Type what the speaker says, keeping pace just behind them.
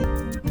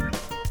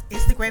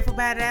Grateful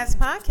Badass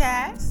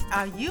Podcast.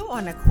 Are you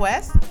on a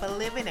quest for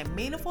living a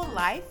meaningful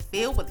life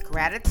filled with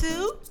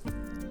gratitude?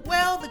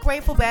 Well, the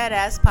Grateful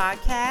Badass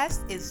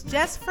Podcast is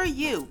just for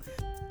you.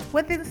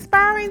 With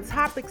inspiring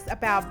topics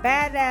about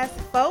badass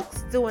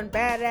folks doing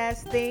badass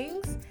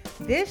things,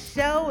 this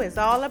show is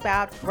all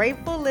about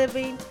grateful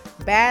living,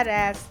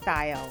 badass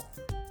style.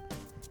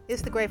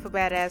 It's the Grateful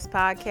Badass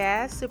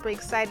Podcast. Super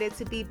excited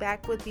to be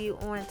back with you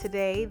on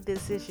today.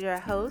 This is your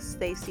host,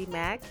 Stacey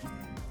Mack.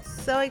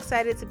 So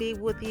excited to be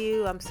with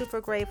you. I'm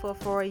super grateful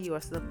for your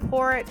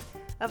support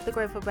of the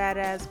Grateful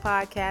Badass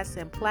Podcast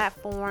and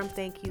platform.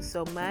 Thank you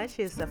so much.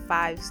 It's a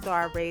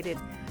 5-star rated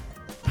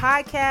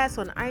podcast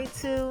on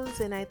iTunes,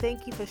 and I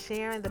thank you for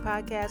sharing the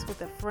podcast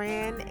with a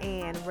friend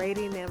and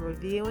rating and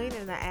reviewing,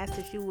 and I ask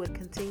that you would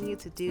continue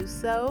to do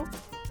so.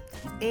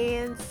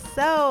 And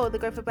so the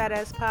Grateful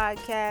Badass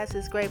Podcast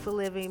is Grateful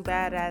Living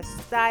Badass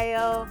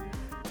Style.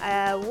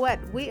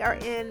 We are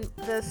in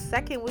the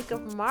second week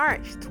of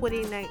March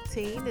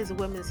 2019 is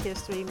Women's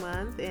History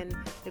Month, and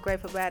the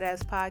Grateful Badass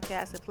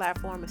Podcast and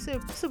platform is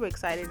super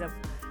excited of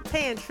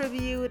paying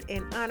tribute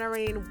and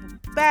honoring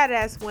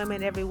badass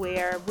women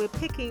everywhere. We're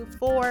picking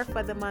 4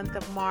 for the month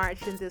of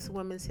March in this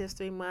Women's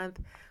History Month.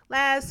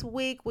 Last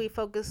week we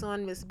focused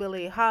on Miss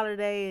Billie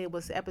Holiday. It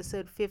was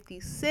episode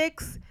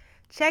 56.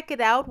 Check it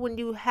out when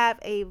you have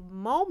a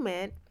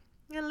moment,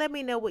 and let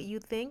me know what you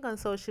think on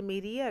social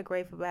media,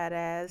 Grateful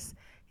Badass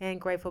and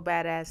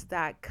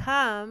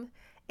gratefulbadass.com.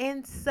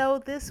 And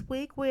so this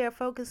week we are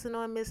focusing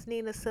on Miss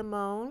Nina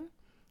Simone.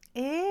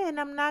 And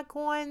I'm not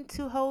going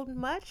to hold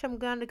much. I'm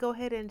going to go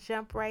ahead and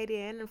jump right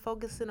in and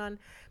focusing on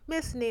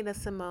Miss Nina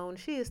Simone.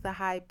 She is the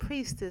high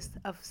priestess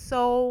of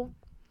soul.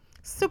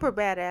 Super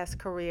badass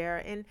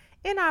career. And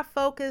in our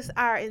focus,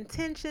 our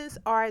intentions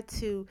are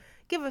to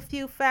give a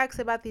few facts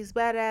about these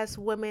badass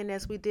women,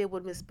 as we did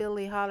with Miss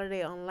Billie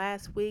Holiday on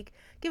last week.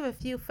 Give a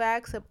few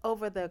facts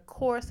over the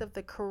course of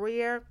the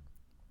career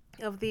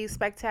of these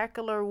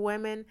spectacular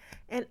women,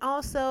 and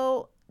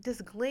also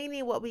just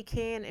gleaning what we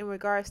can in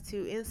regards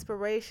to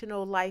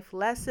inspirational life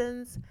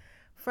lessons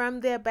from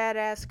their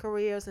badass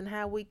careers and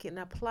how we can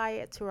apply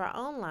it to our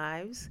own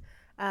lives,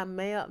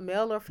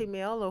 male or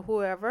female or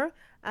whoever.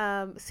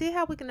 See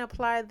how we can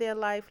apply their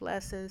life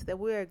lessons that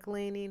we are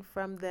gleaning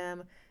from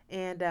them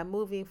and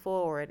moving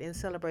forward in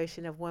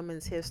celebration of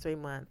Women's History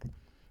Month.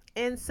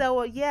 And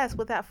so, yes,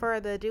 without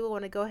further ado, I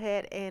want to go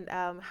ahead and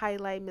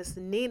highlight Miss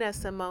Nina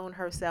Simone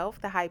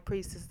herself, the high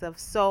priestess of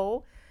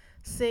soul,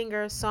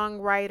 singer,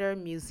 songwriter,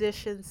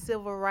 musician,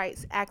 civil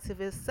rights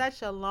activist.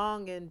 Such a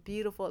long and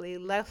beautiful,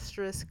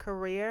 illustrious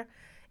career.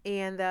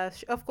 And,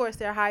 of course,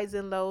 there are highs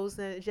and lows,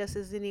 and just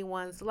as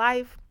anyone's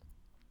life.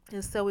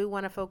 And so we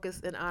want to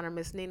focus and honor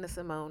Miss Nina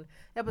Simone,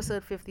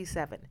 episode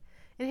 57.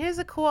 And here's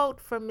a quote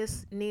from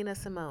Miss Nina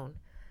Simone.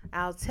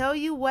 "I'll tell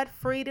you what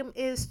freedom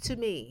is to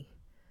me.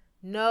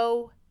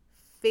 No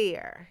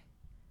fear."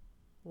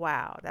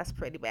 Wow, that's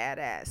pretty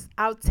badass.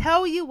 "I'll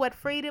tell you what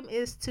freedom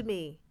is to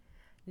me.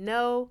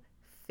 No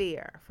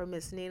fear," for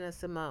Miss Nina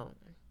Simone.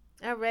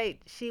 All right,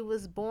 she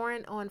was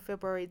born on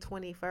February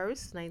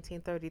 21st,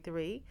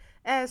 1933,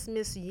 as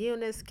Miss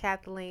Eunice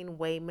Kathleen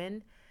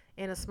Wayman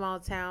in a small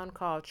town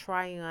called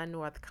Tryon,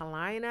 North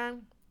Carolina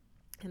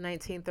in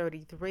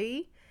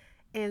 1933.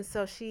 And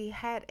so she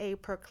had a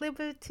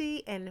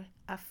proclivity and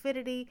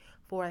affinity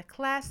for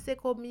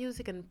classical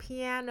music and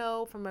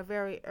piano from a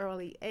very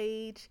early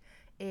age.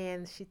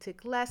 And she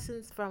took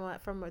lessons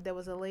there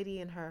was a lady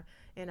in her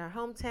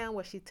hometown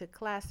where she took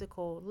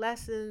classical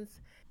lessons.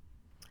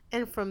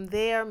 And from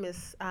there,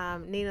 Miss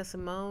Nina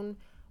Simone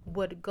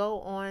would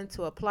go on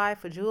to apply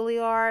for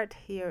Juilliard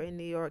here in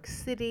New York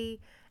City.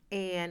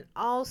 And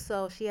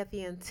also she had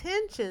the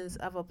intentions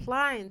of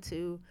applying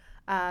to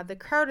the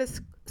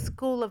Curtis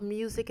School of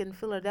Music in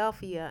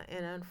Philadelphia,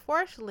 and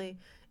unfortunately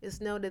it's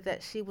noted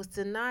that she was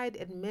denied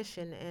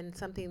admission, and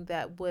something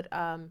that would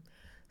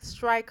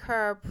strike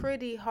her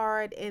pretty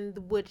hard and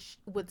which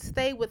would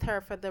stay with her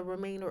for the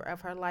remainder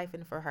of her life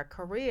and for her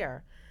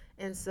career.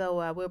 And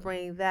so we'll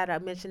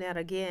mention that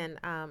again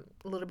a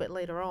little bit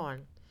later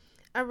on.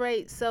 All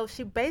right, so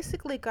she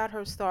basically got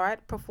her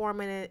start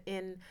performing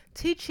in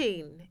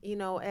teaching,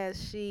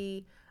 as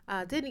she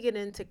didn't get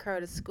into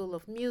Curtis School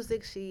of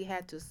Music. She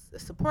had to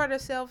support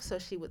herself, so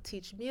she would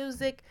teach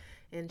music,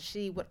 and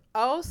she would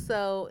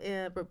also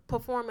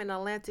perform in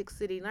Atlantic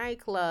City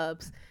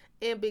nightclubs.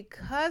 And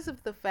because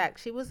of the fact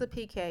she was a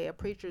PK, a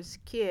preacher's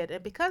kid,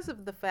 and because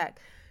of the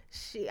fact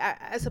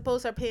I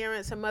suppose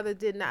her mother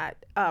did not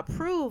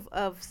approve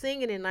of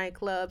singing in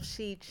nightclubs,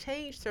 she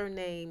changed her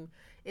name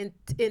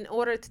in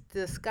order to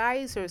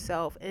disguise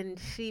herself, and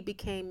she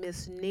became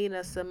Miss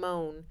Nina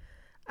Simone,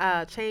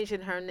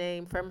 changing her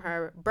name from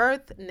her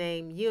birth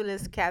name,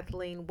 Eunice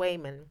Kathleen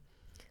Wayman,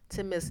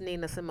 to Miss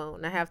Nina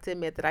Simone. I have to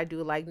admit that I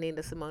do like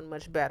Nina Simone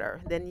much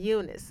better than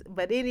Eunice.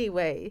 But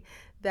anyway,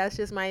 that's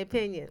just my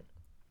opinion.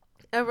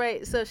 All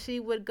right, so she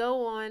would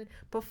go on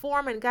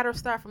perform and got her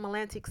start from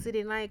Atlantic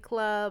City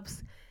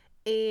nightclubs.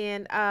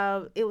 and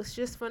it was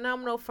just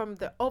phenomenal from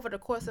the over the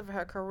course of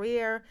her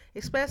career,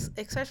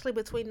 especially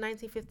between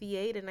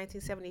 1958 and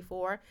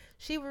 1974.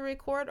 She would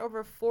record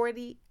over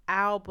 40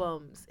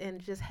 albums and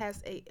just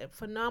has a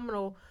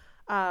phenomenal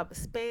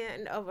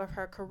span of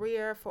her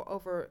career for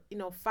over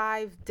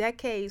 5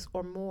 decades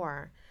or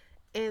more.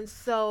 And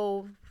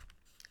so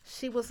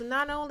she was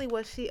not only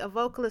was she a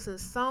vocalist and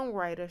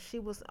songwriter, she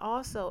was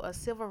also a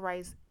civil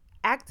rights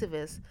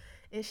activist,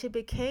 and she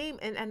became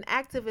an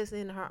activist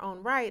in her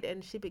own right.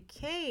 And she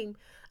became,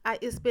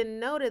 it's been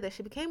noted that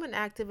she became an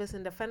activist,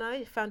 and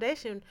the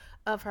foundation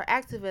of her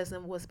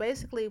activism was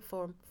basically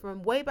from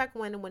way back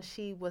when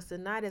she was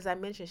denied, as I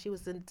mentioned, she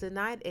was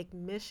denied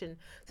admission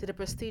to the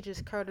prestigious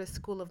Curtis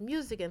School of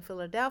Music in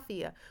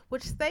Philadelphia,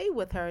 which stayed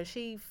with her.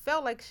 She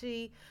felt like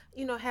she,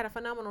 had a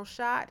phenomenal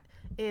shot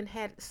and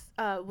had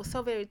was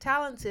so very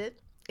talented,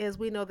 as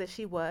we know that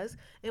she was,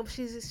 and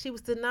she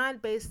was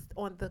denied based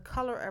on the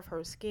color of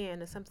her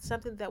skin, and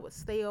something that would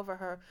stay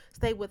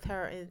with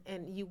her,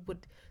 and you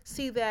would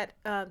see that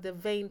the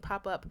vein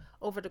pop up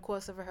over the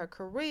course of her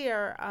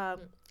career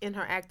in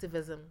her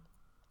activism.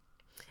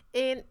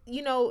 And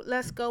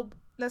let's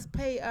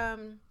pay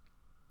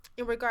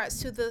in regards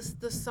to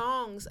the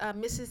songs,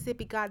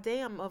 Mississippi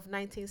Goddamn of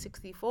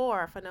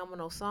 1964, a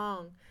phenomenal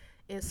song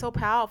and so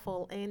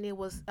powerful, and it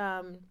was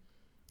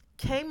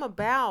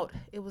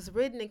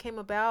written and came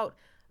about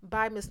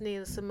by Miss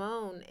Nina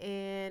Simone,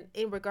 and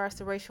in regards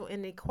to racial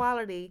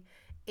inequality,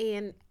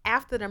 and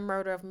after the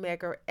murder of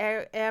Medgar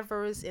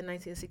Evers in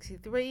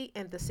 1963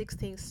 and the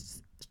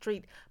 16th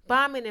Street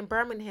bombing in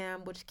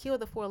Birmingham, which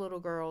killed the four little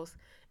girls.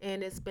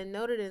 And it's been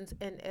noted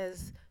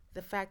as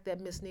the fact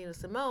that Miss Nina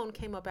Simone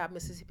came about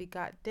Mississippi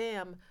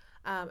Goddamn,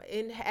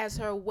 as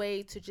her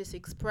way to just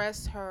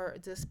express her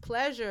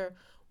displeasure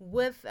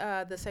with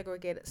the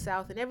segregated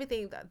South and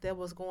everything that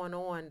was going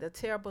on, the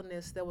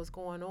terribleness that was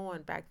going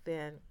on back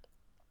then.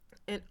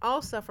 And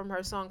also from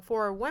her song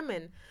For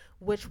Women,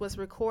 which was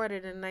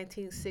recorded in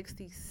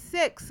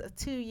 1966,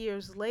 2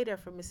 years later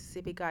from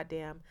Mississippi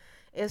Goddamn.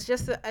 It's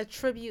just a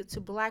tribute to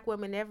black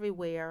women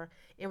everywhere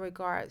in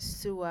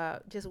regards to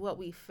just what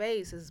we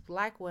face as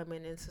black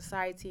women in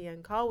society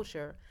and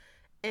culture.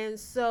 And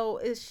so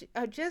it's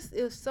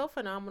so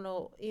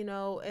phenomenal,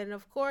 and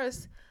of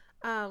course,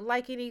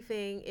 like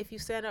anything, if you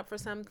stand up for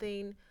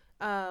something,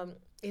 um,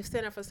 if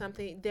stand up for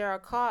something, there are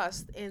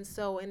costs. And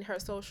so in her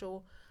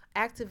social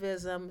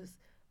activism,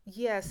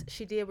 yes,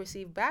 she did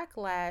receive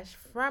backlash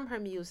from her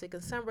music,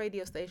 and some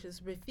radio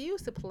stations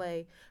refused to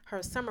play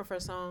some of her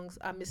songs,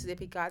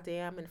 Mississippi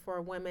Goddamn and For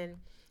Women,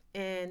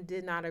 and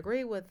did not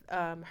agree with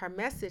her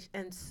message.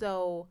 And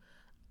so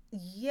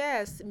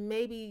yes,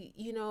 maybe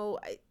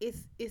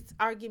it's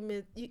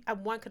argument.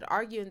 One could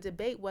argue and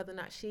debate whether or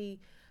not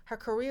her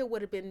career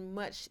would have been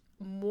much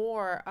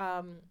more,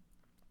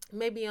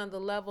 maybe on the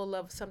level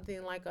of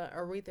something like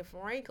Aretha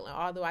Franklin,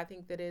 although I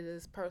think that it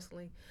is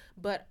personally,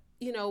 but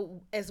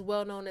as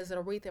well known as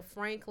Aretha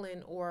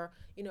Franklin, or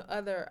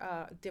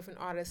other different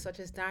artists such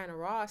as Diana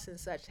Ross and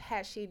such,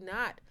 had she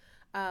not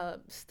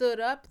stood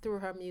up through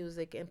her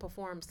music and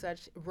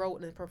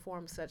wrote and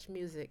performed such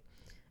music.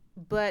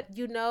 But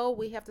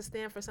we have to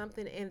stand for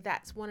something, and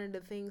that's one of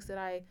the things that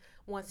I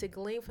want to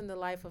glean from the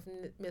life of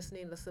Miss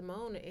Nina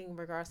Simone in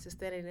regards to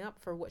standing up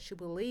for what you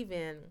believe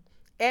in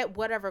at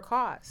whatever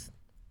cost.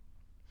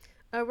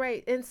 All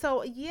right, and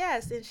so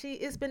yes, and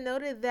it's been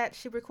noted that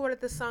she recorded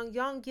the song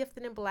 "Young,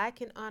 Gifted, and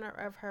Black" in honor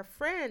of her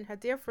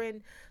dear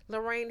friend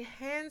Lorraine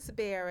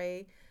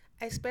Hansberry,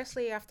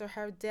 especially after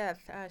her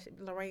death.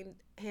 Lorraine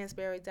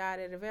Hansberry died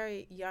at a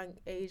very young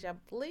age. I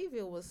believe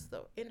it was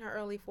in her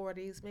early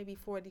 40s, maybe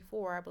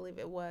 44, I believe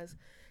it was.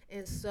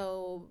 And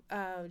so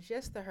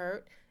just the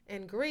hurt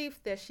and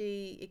grief that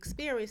she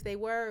experienced, they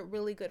were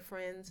really good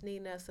friends,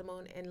 Nina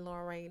Simone and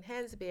Lorraine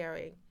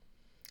Hansberry,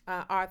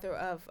 author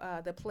of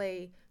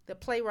the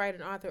playwright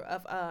and author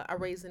of A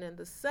Raisin in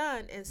the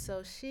Sun. And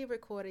so she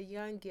recorded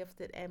Young,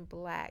 Gifted, and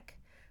Black,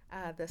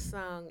 the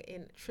song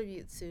in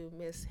tribute to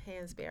Miss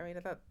Hansberry.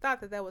 And I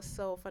thought that was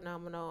so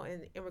phenomenal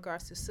in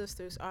regards to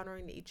sisters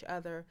honoring each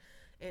other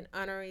and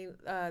honoring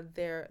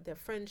their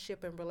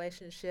friendship and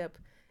relationship.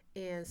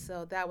 And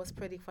so that was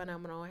pretty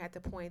phenomenal. I had to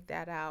point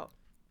that out.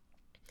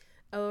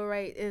 All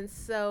right. And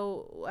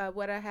so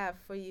what I have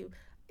for you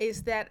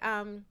is that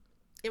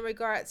in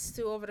regards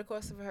to over the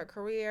course of her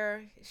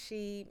career,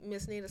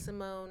 Miss Nina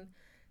Simone,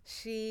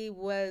 she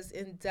was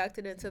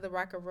inducted into the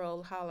Rock and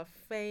Roll Hall of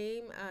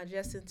Fame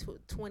just in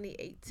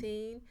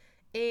 2018,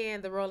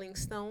 and the Rolling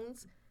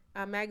Stones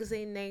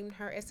magazine named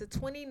her as the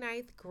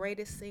 29th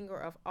greatest singer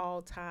of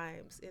all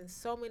times, and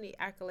so many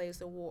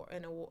accolades,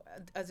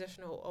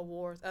 additional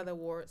awards, other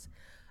awards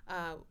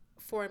uh,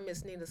 for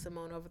Miss Nina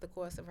Simone over the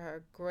course of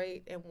her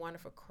great and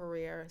wonderful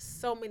career.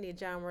 So many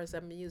genres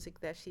of music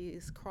that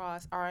she's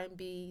crossed: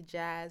 R&B,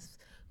 jazz,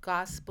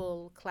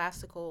 gospel,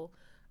 classical,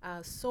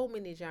 so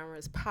many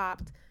genres,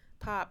 pop,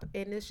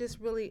 and it's just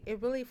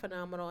really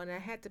phenomenal. And I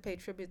had to pay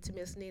tribute to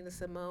Miss Nina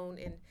Simone.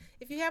 And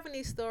if you have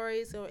any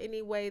stories or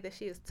any way that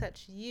she has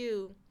touched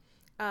you,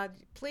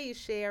 please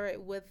share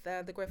it with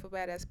the Grateful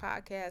Badass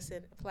podcast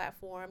and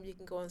platform. You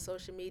can go on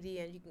social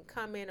media and you can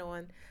comment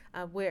on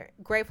where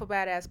Grateful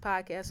Badass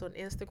podcast on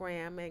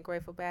Instagram and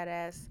Grateful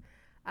Badass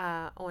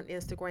on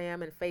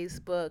Instagram and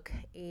Facebook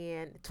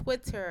and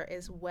Twitter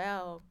as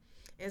well.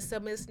 And so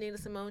Miss Nina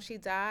Simone, she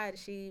died.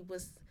 She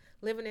was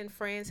living in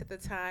France at the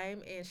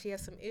time, and she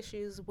has some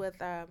issues with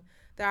the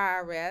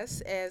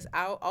IRS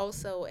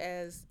also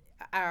as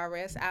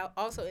IRS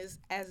also is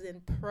as in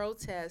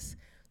protest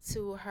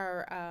to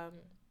her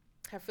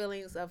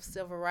feelings of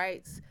civil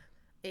rights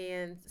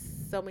and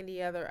so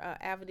many other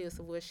avenues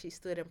of which she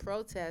stood in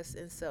protest.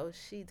 And so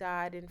she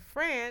died in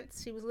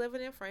France. She was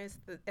living in France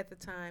at the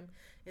time.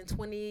 In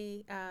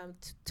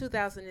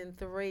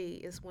 2003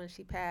 is when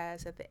she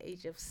passed at the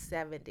age of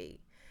 70.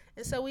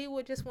 And so we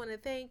would just want to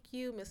thank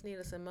you, Miss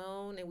Nina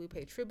Simone, and we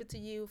pay tribute to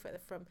you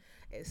from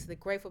it's the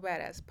Grateful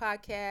Badass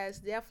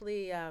podcast.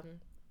 Definitely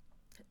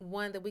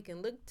one that we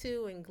can look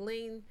to and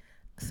glean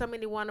so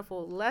many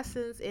wonderful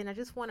lessons. And I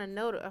just want to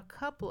note a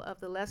couple of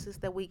the lessons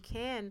that we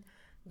can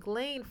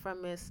glean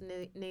from Miss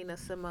Nina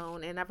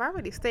Simone. And I've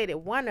already stated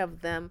one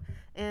of them.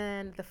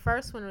 And the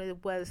first one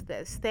was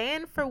that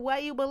stand for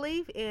what you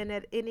believe in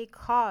at any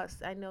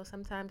cost. I know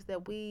sometimes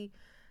that we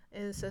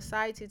in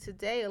society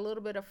today a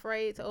little bit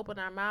afraid to open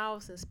our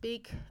mouths and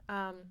speak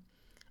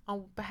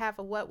on behalf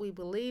of what we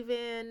believe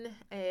in,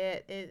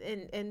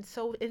 and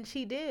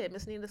she did,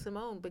 Miss Nina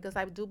Simone, because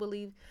I do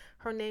believe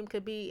her name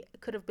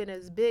could have been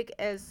as big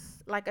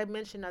as, like I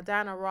mentioned,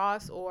 Diana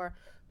Ross or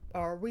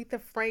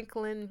Aretha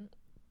Franklin,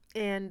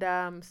 and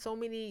so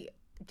many,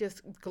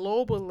 just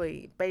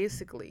globally,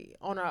 basically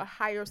on a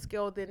higher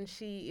scale than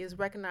she is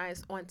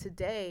recognized on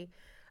today,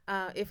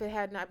 if it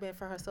had not been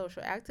for her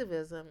social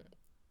activism.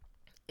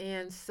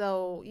 And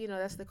so,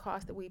 that's the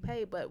cost that we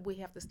pay, but we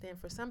have to stand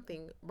for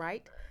something,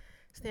 right?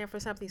 Stand for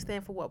something,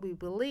 stand for what we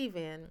believe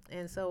in.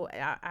 And so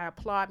I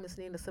applaud Miss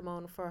Nina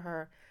Simone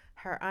for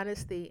her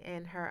honesty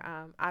and her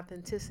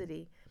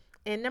authenticity.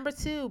 And number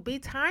two, be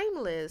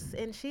timeless.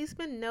 And she's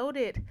been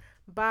noted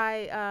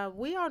by,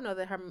 we all know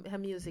that her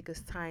music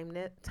is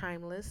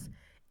timeless.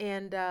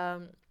 And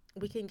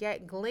we can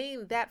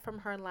glean that from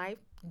her life.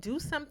 Do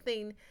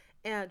something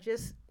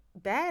just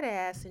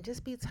badass and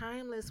just be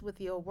timeless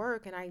with your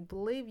work. And I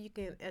believe you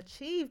can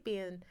achieve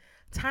being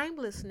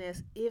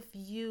timelessness if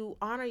you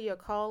honor your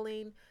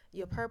calling,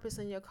 your purpose,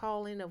 and your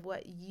calling of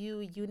what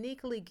you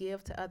uniquely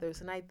give to others.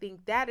 And I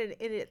think that in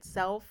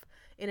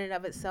and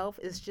of itself,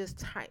 is just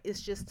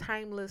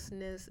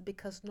timelessness,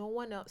 because no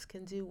one else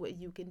can do what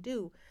you can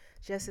do.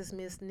 Just as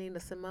Miss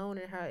Nina Simone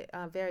in her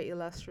very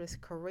illustrious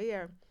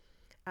career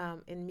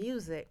in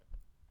music,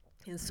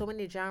 in so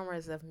many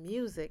genres of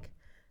music.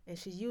 And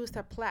she used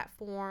her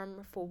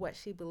platform for what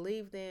she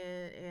believed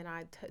in, and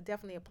I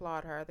definitely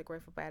applaud her. The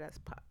Grateful Badass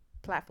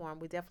platform,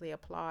 we definitely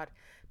applaud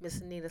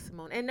Miss Nina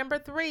Simone. And number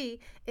three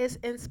is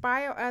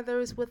inspire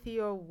others with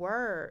your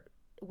work.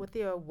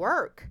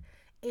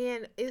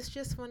 And it's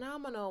just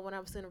phenomenal when I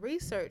was in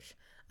research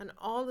on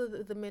all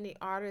of the many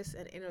artists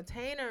and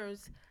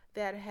entertainers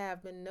that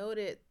have been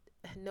noted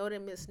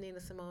Miss Nina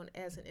Simone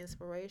as an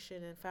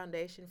inspiration and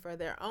foundation for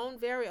their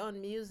very own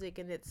music,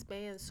 and it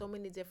spans so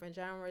many different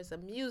genres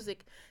of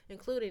music,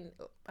 including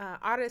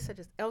artists such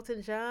as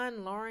Elton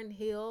John, Lauryn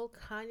Hill,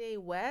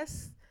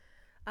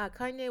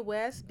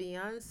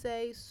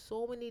 Beyonce,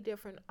 so many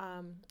different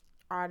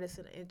artists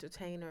and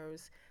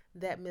entertainers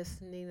that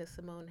Miss Nina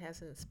Simone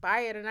has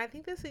inspired. And I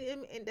think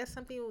that's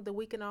something that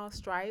we can all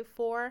strive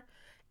for,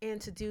 and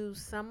to do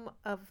somewhat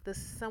of the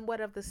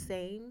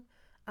same.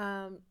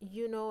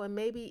 And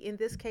maybe in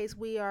this case,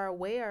 we are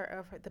aware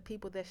of the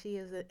people that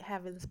she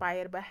have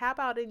inspired. But how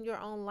about in your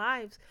own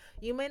lives?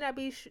 You may not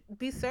be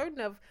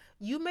certain of.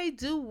 You may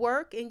do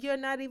work, and you're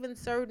not even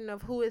certain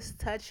of who is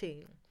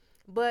touching.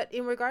 But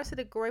in regards to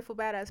the Grateful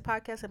Badass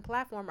podcast and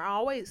platform, I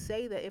always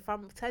say that if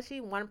I'm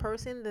touching one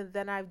person,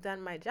 then I've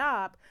done my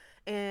job.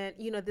 And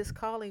this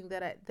calling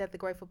that the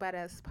Grateful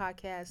Badass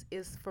podcast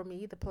is for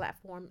me, the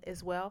platform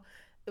as well,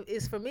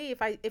 is for me.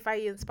 If I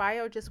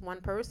inspire just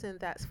one person,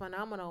 that's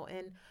phenomenal.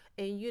 And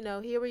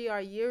here we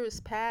are,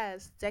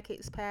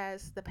 decades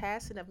past the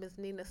passing of Miss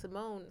Nina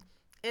Simone,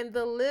 and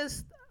the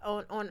list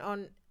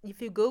on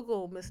if you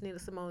Google Miss Nina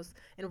Simone's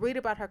and read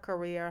about her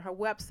career, her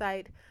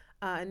website,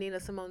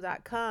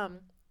 ninasimone.com,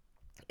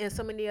 and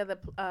so many other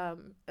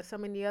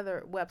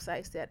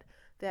websites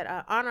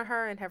that honor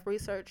her and have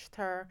researched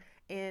her,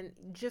 and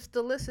just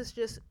the list is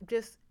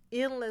just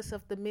endless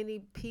of the many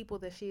people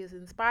that she has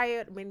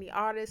inspired, many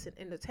artists and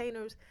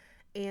entertainers.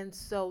 And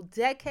so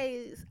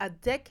decades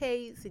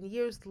and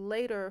years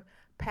later,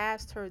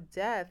 past her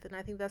death, and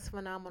I think that's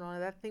phenomenal.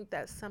 And I think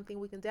that's something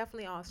we can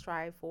definitely all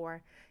strive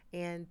for.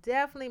 And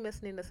definitely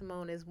Miss Nina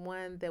Simone is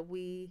one that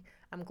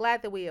I'm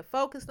glad that we have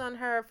focused on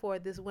her for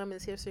this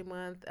Women's History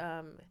Month.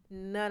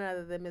 None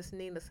other than Miss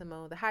Nina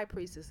Simone, the High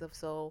Priestess of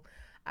Soul.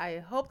 I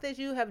hope that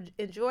you have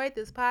enjoyed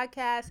this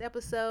podcast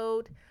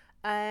episode.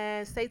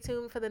 And stay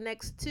tuned for the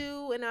next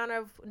two, in honor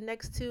of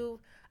next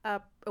two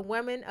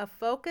women of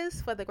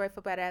focus for the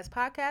Grateful Badass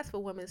podcast for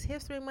Women's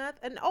History Month.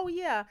 And oh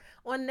yeah,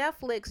 on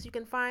Netflix you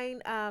can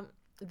find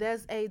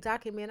there's a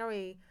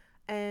documentary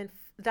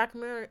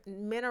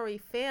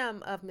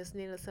film of Miss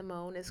Nina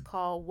Simone. It's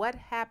called What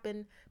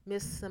Happened,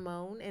 Miss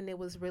Simone, and it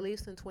was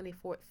released in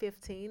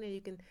 2015. And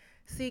you can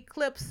see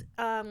clips.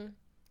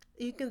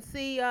 You can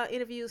see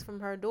interviews from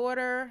her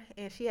daughter,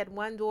 and she had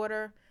one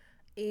daughter,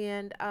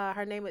 and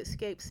her name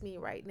escapes me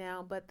right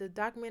now. But the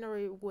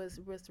documentary was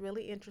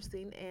really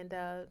interesting, and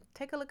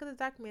take a look at the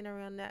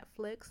documentary on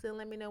Netflix, and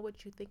let me know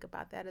what you think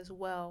about that as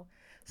well.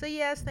 So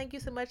yes, thank you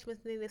so much, Miss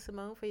Nina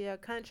Simone, for your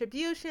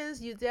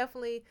contributions. You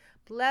definitely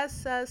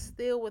bless us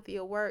still with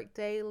your work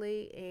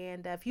daily.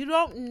 And if you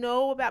don't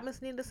know about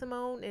Miss Nina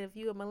Simone, and if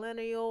you're a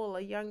millennial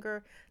or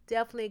younger,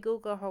 definitely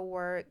Google her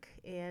work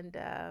and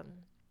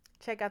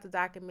check out the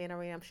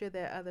documentary. I'm sure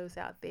there are others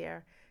out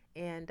there.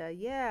 And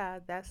yeah,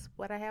 that's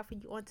what I have for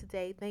you on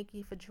today. Thank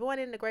you for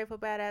joining the Grateful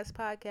Badass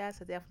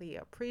podcast. I definitely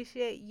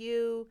appreciate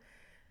you.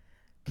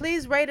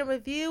 Please rate and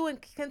review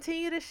and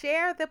continue to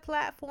share the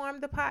platform,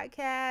 the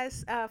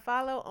podcast.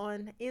 Follow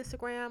on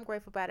Instagram,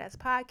 Grateful Badass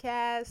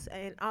Podcast,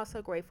 and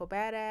also Grateful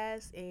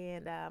Badass,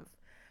 and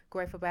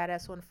Grateful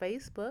Badass on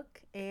Facebook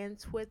and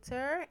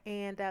Twitter.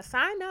 And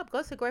sign up.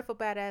 Go to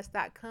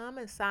gratefulbadass.com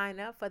and sign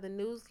up for the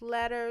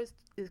newsletters.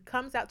 It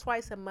comes out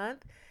twice a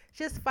month.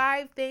 Just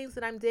 5 things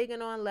that I'm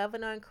digging on,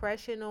 loving on,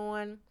 crushing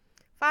on.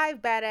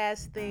 5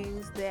 badass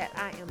things that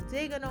I am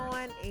digging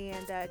on,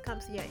 and it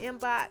comes to your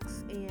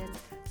inbox. And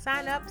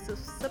sign up,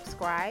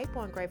 subscribe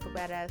on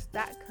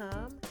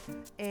gratefulbadass.com,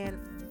 and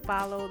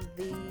follow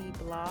the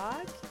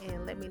blog,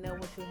 and let me know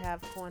what you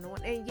have going on.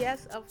 And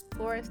yes, of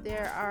course,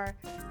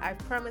 I've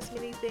promised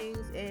many things,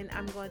 and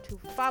I'm going to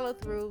follow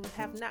through.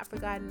 Have not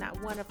forgotten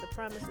not one of the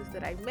promises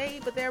that I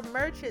made, but there are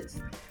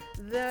merchants.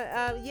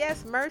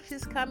 Yes, merch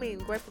is coming.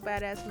 Grateful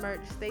Badass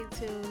merch. Stay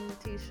tuned.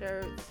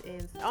 T-shirts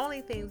and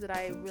only things that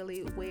I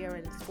really wear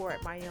and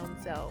sport my own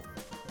self.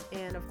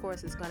 And of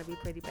course, it's going to be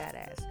pretty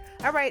badass.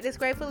 All right, it's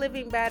Grateful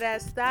Living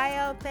Badass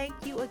Style. Thank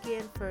you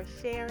again for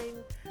sharing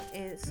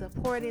and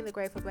supporting the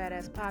Grateful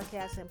Badass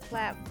podcast and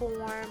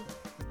platform.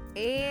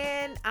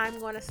 And I'm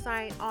going to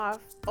sign off.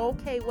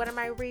 Okay, what am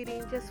I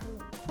reading? Just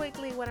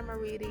quickly, what am I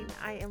reading?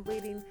 I am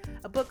reading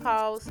a book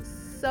called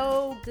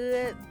So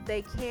Good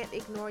They Can't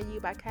Ignore You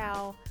by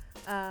Cal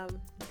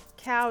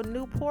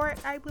Newport,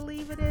 I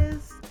believe it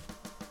is.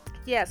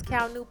 Yes,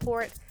 Cal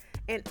Newport.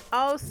 And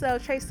also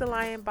Chase the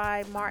Lion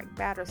by Mark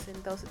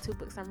Batterson. Those are 2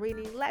 books I'm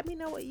reading. Let me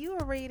know what you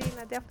are reading.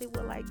 I definitely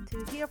would like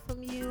to hear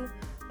from you.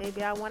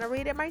 Maybe I want to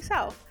read it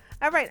myself.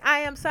 All right, I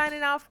am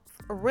signing off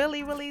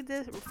really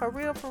for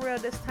real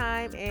this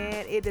time,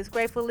 and it is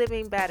Grateful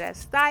Living Badass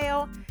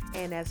Style.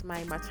 And as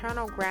my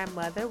maternal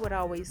grandmother would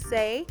always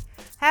say,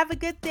 have a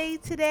good day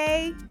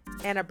today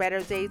and a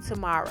better day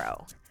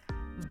tomorrow.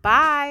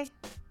 Bye.